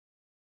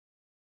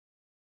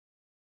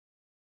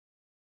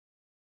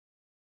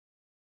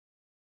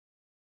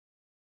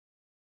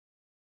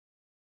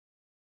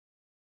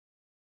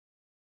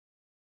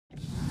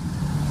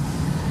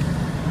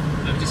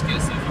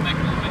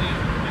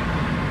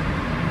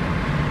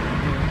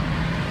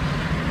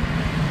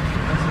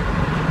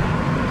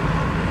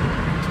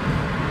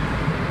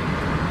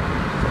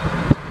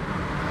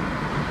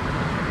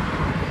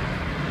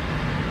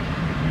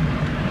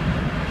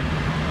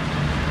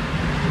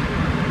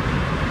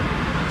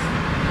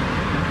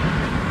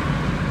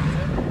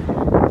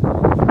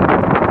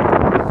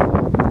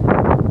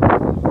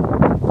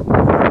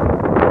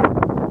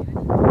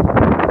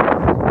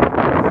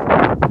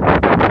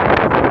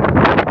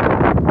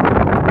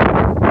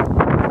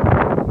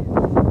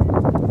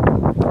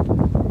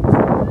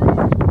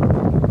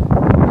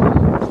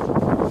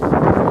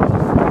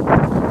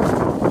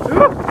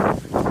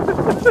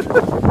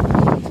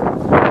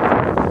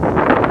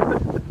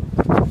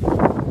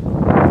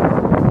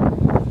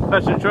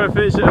try and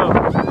finish it off.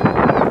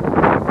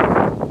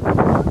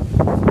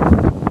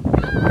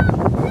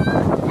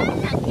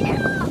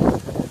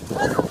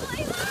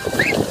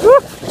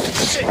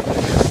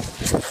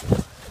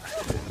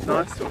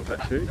 Nice one,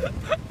 Patrick.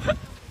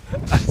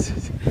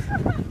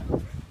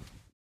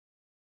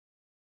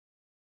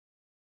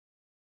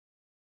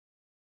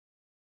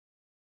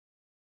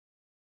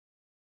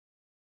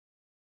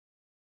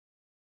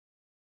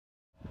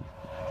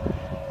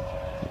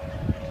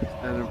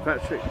 Anna and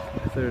Patrick,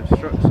 their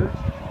instructor,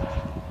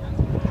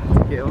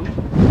 to get on.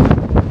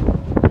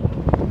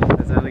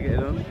 Is Anna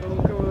getting on? Oh,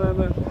 come on,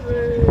 Anna!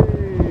 Whee!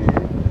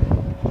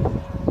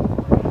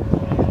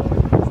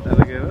 Is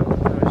Anna going up?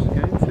 How is she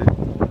going to?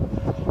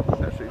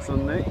 Patrick's on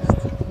next.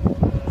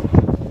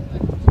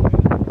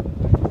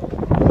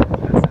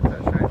 That's it,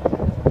 Patrick.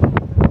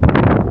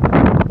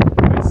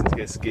 Racing to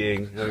go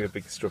skiing, having a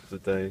big strop of the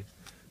day.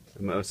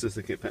 I was just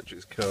looking at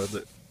Patrick's card.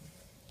 Look.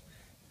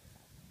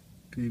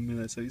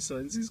 That's how he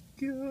signs his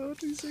card,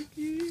 he's so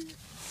cute.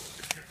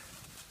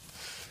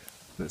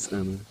 That's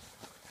Anna.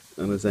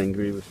 Anna's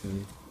angry with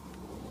me.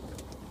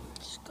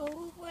 Just go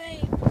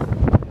away.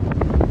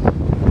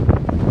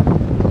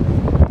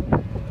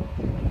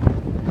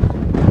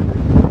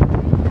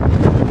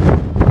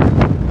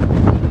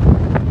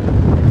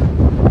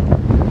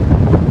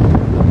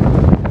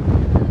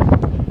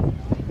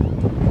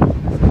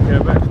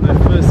 Go back to their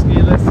first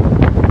ski lesson.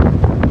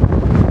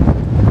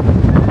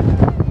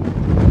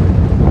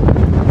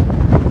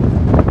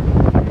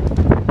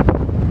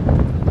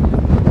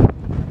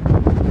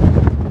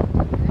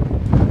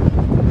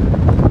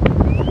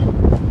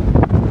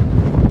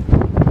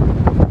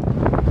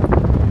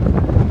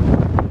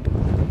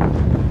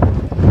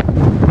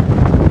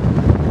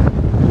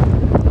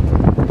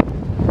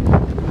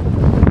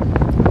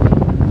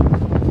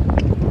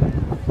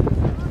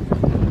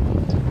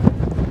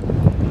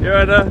 You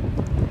Anna?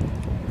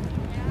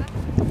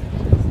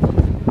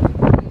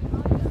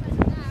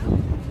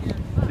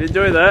 Did you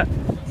enjoy that?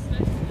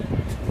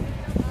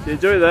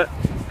 Did you enjoy that?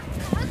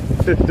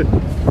 Did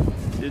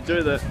you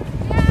enjoy that?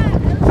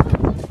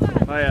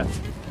 Oh yeah.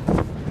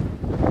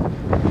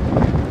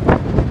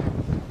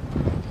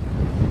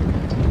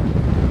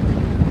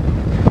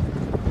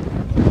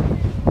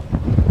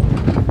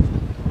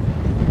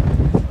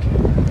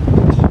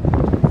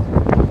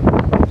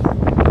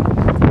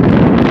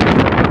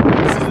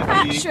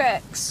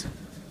 Patrick's.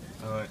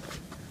 Alright.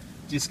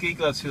 Do your ski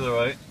gloves feel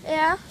alright?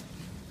 Yeah.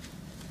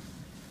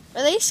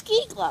 Are they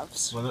ski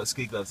gloves? Well, not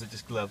ski gloves, they're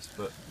just gloves,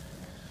 but...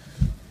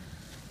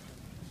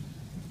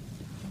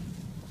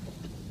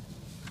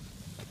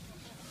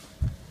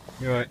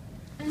 You alright?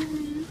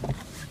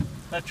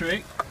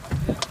 Patrick?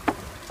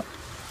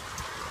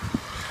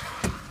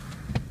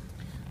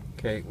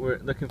 Okay, we're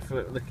looking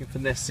for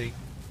Nessie.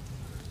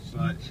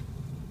 Right.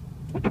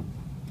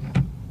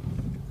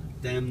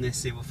 Damn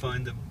Nessie, we'll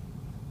find him.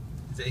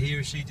 Is it he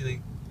or she, do you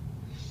think?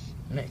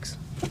 Mix.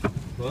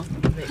 What?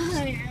 Mix.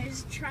 Oh yeah,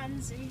 it's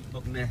transy.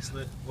 Not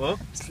Nestle. What?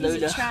 He's a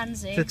Lola.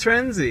 transy. The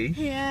transy?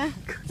 Yeah.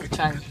 The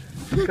trans.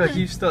 God,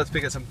 you start to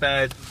pick up some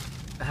bad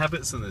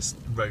habits on this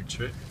road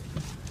trip.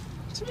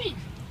 What do you mean?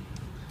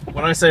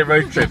 When I say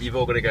road trip, you've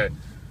all got to go,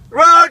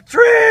 ROAD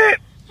TRIP!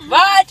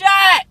 Road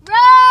trip!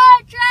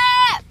 Road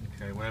trip!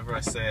 Okay, whenever I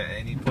say it at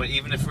any point,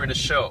 even if we're in a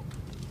shop,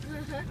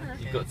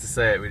 you've got to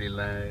say it really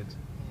loud.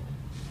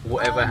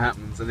 Whatever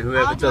happens, and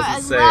whoever I'll do it doesn't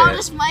as say loud it,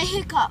 as my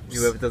hiccups.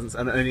 whoever doesn't,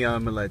 and only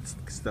I'm allowed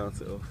to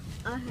start it off.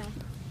 Okay.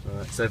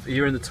 Right, so if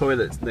you're in the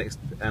toilet next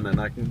to Anna,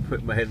 and I can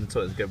put my head in the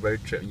toilet and go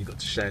road trip, and you've got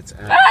to shout it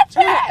out. Road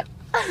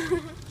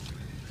trip!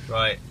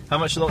 Right, how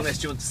much Loch Ness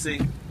do you want to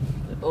see?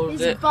 All of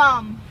He's a it.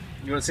 bum.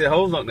 You want to see the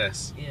whole Loch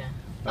Ness? Yeah.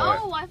 Alright.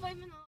 Oh, I thought you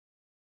meant...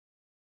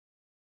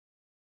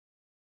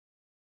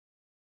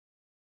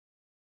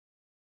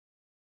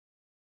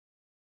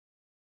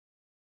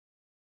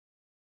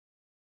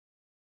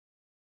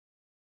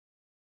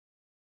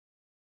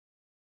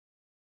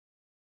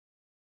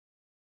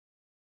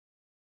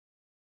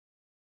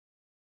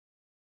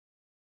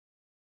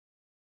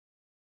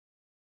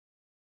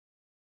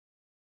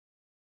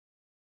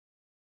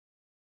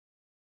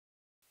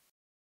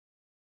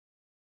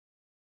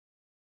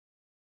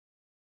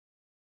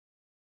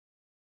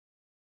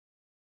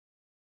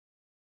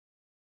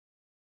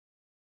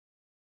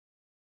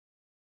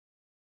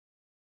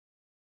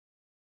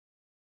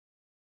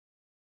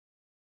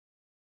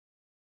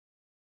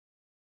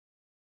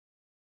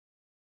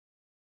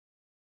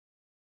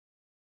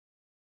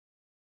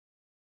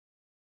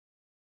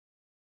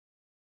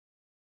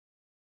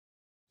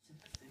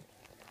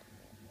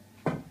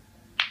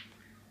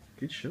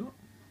 Good shot.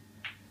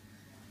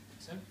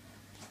 So?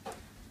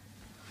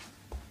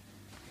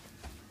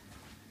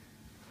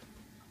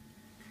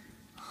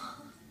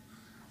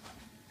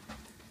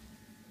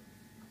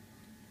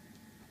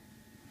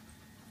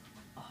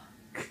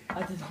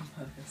 I did it on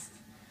purpose.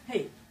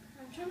 Hey!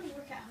 I'm trying to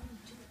work out how to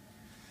do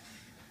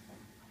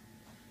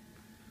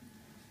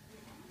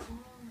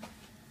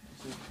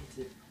it. Just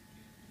hit it.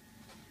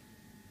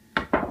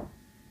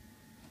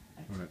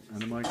 Alright,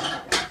 and am I...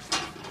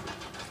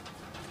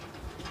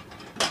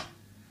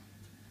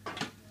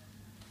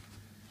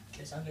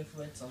 this. I'm going for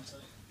red on,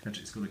 sorry.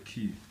 Patrick's got a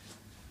Q.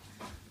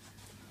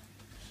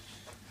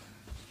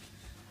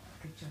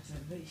 Good choice,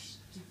 I'm very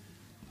stupid.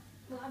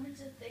 What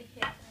happens if they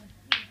hit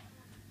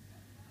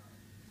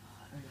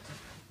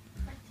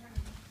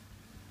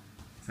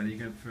So you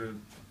going for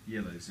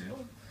yellows, yeah?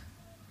 Oh.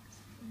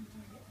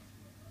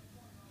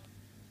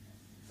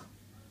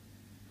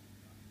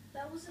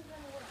 That wasn't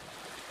going to work.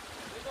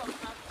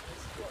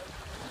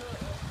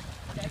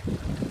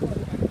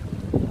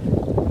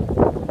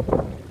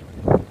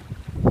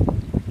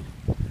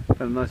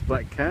 Got a nice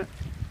black cat.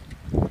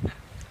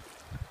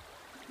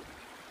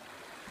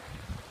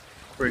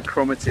 Very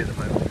chromaty at the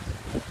moment.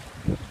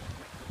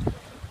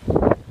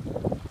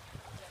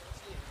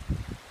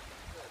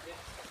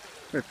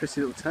 Very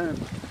pretty little town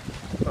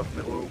up in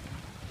the little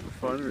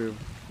refinery room.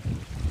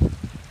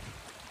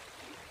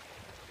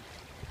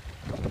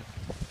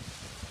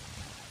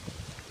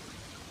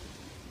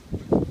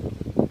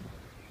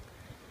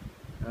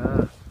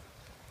 Ah,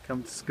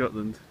 come to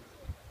Scotland.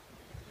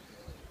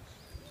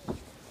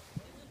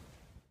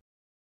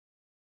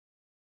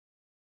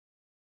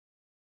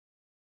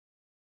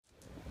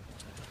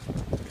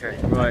 Okay,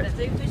 right.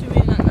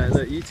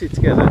 Look, you two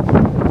together.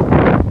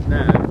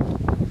 Now,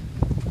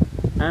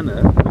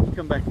 Anna, when you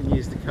come back and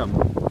use the cum,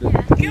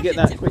 can you get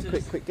that?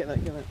 Quick, get that.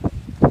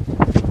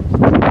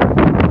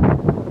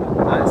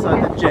 That's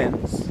like the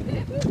gents.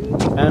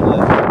 Anna.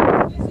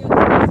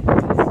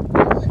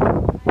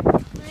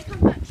 When I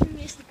come back from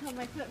use to come,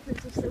 my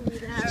footprints will still be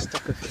there.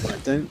 Stuck a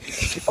foot. Don't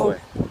chip away.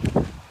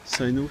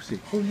 So naughty.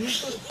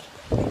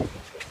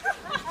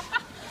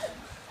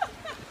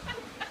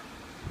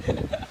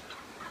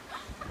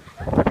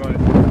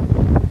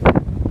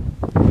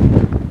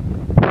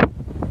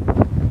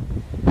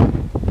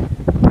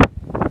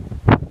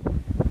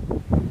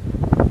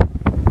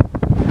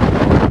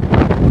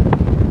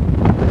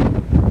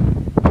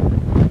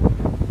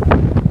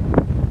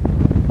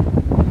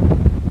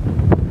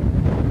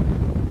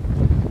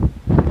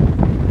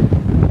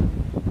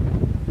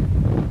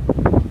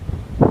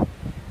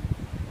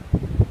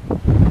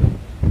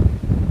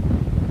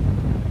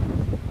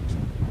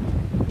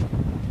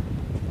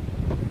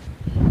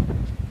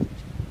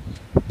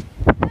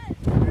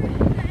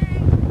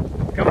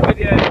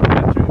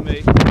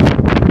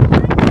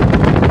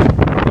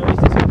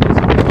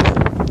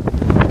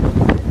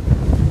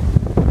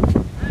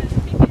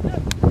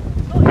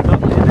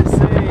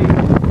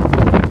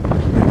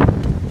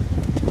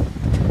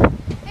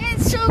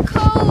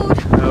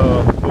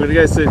 We're gonna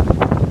go soon.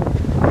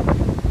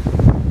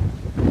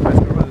 Let's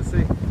go around the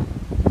sea.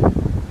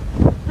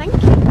 Thank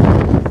you.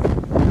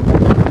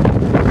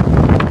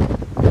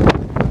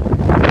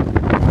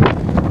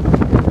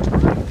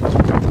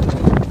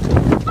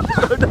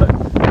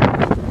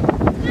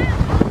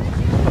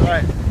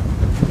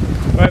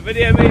 Right,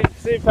 video me.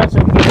 See you,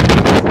 Patrick.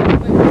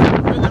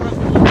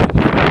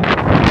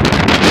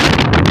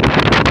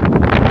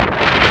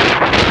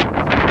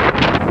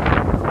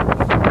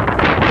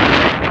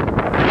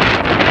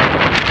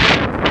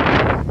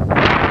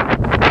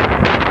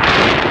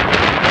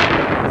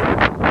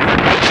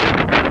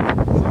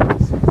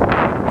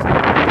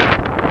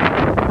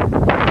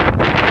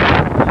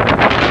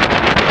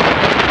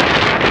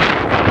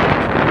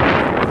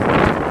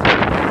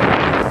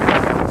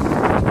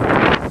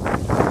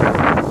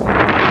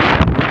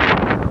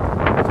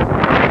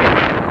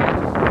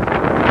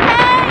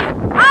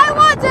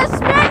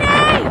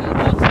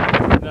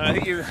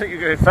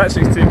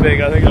 Patrick's too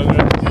big, I think I'm going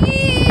to...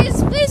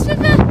 Please put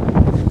the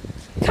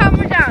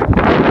camera down.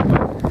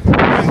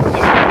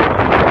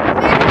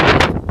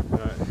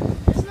 Right.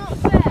 It's not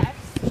fair.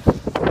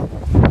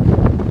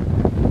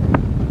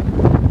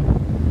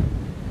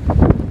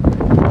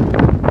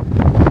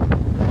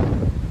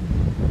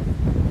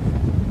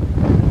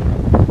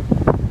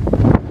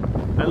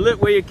 And look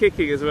where you're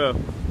kicking as well.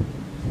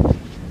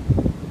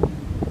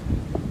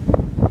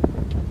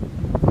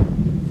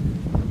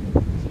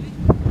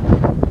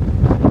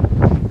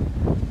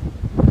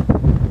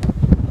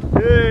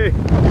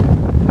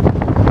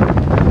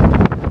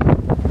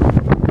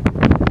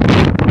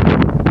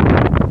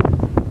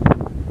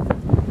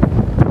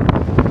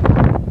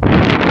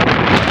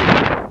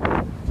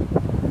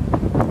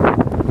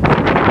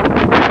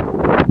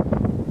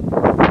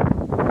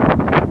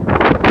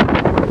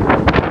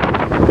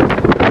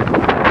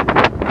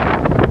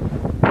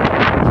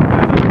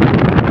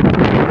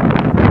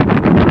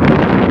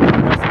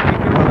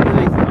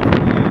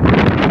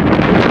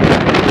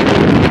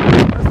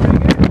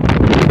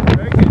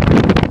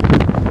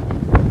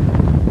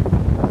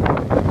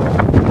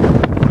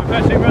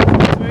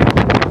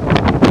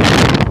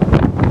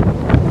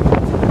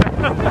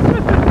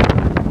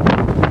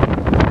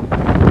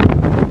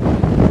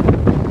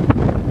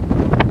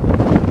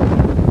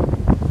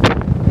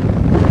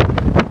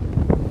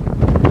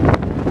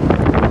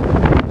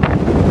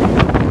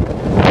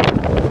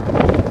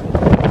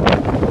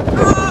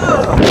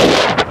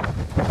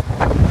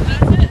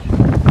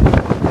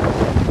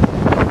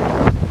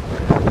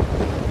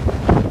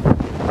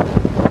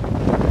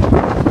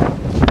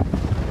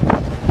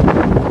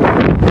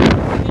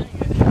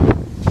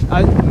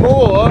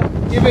 More,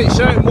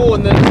 show it more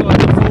on the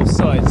full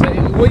side. So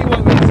what you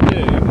want me to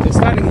do is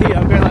standing here,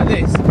 I'm going like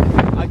this.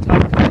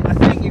 I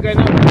think you're going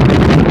up.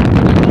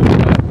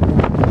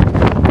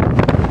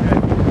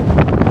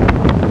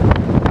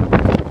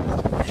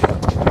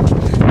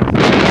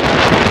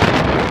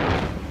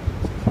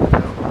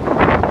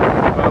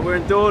 Right, we're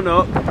in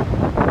Dornoch.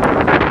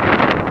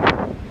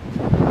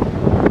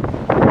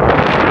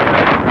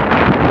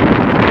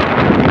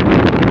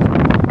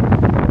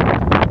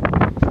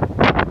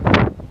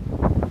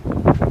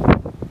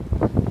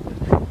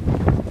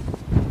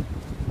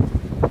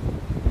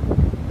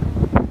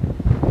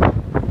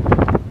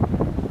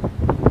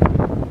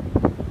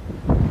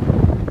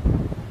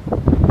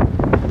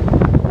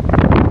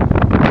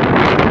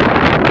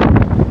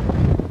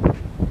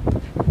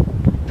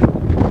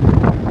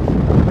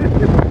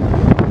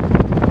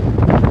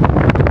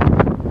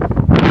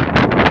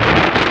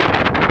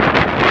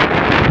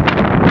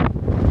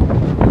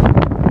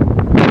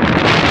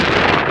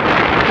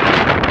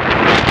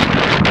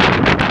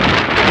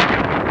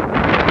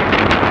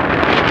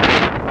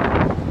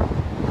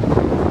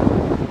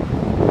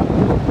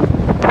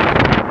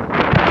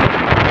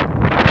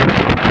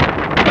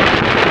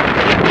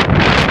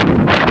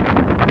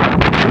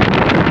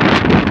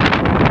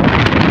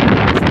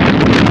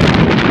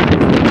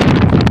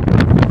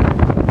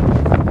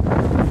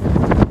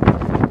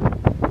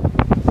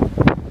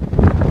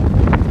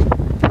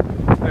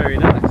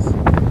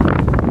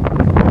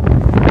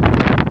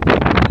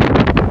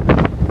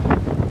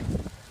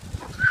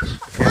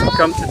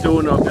 Come to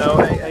Dornoch. Oh,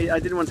 I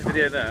didn't want to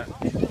video that.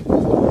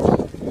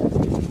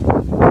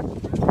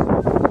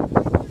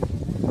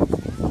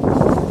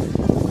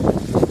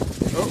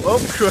 Oh,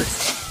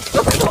 Christ.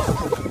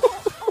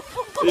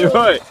 You're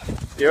right.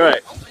 You're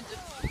right.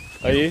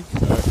 Are you?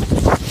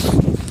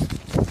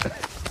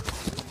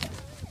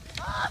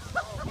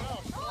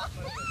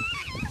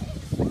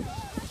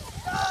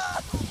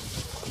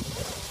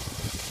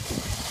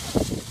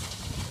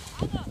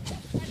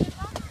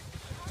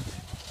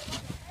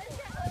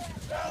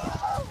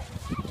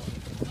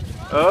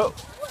 Oh.